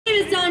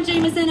Don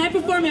Jameson. I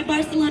perform at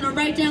Barcelona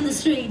right down the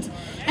street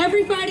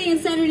every Friday and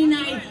Saturday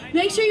night.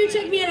 Make sure you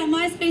check me out at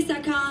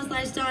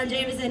myspace.com/Don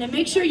Jameson, and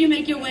make sure you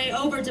make your way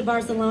over to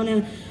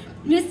Barcelona.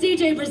 Miss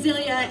DJ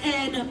Brasilia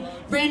and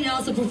Brandon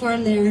also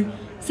perform there.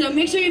 So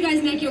make sure you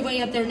guys make your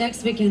way up there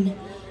next weekend.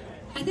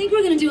 I think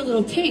we're gonna do a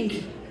little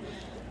Pink,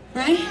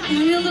 right? You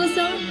wanna do a little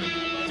song?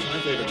 It's my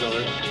favorite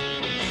color.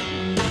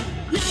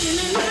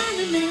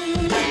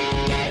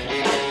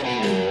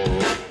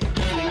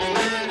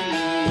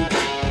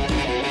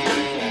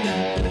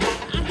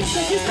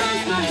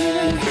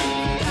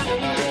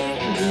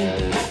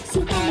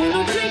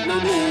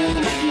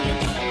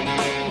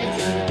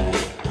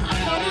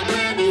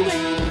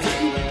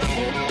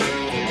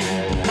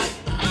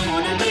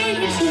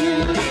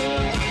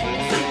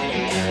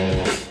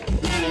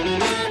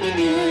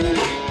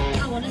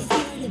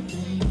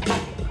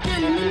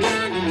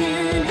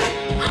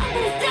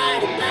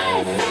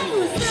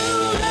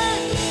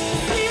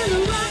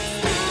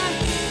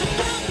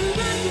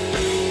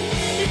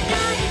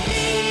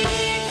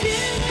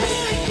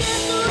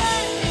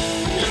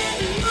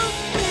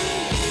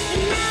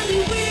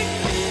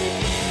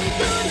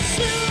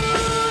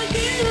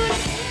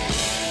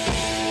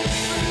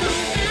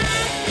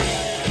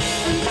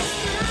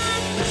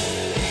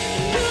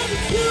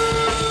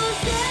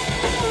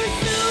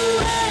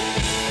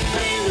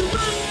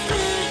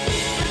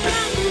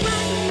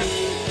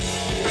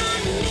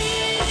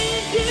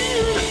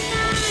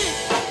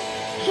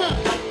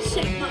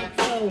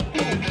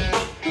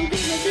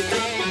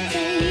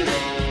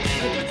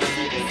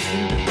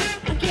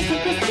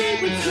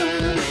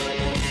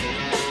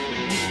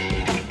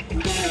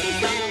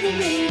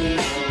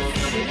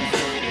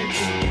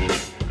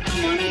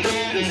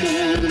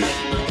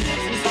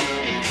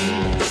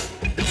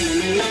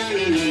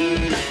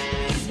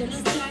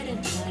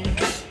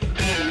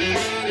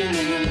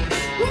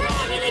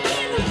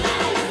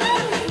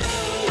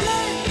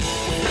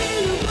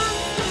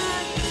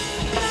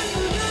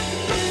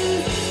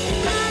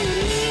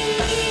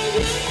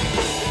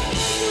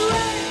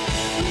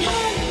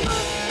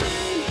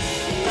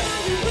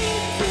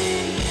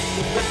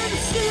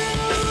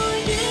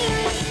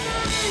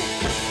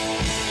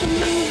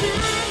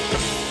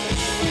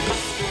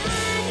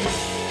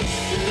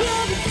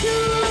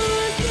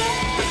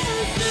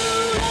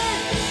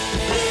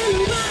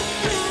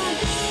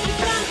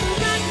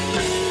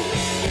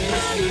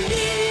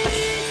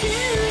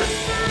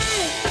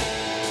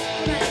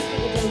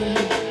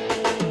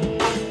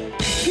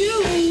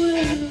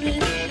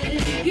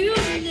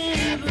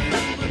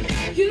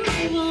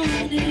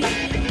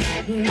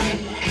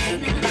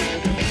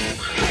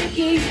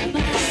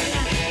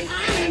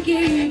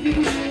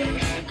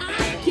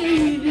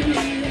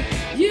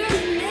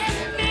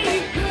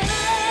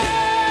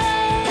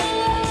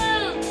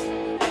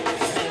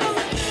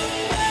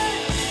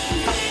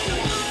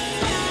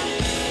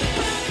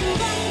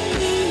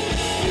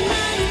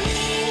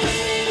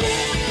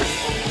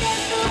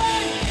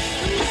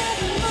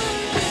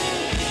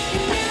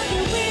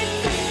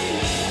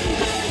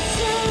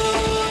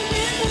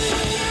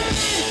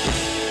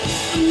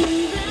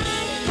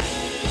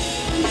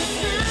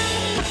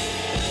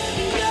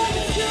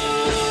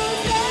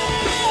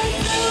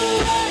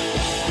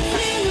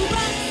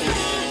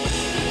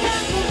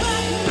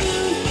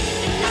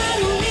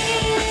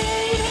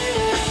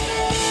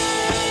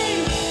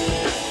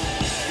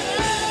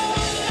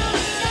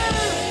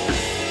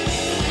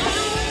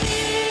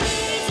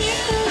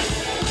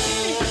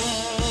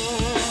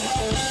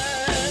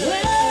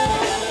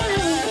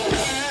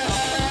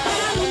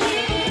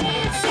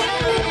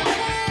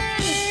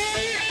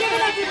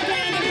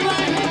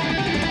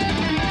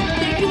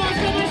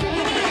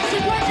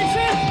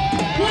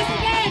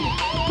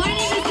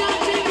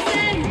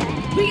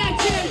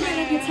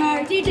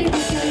 DJ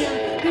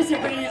Brasilia, Mr.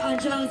 Brandon on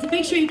drums.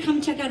 Make sure you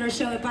come check out our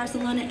show at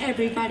Barcelona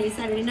every Friday,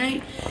 Saturday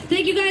night.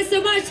 Thank you guys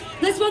so much.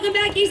 Let's welcome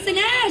back Easton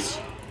Ash.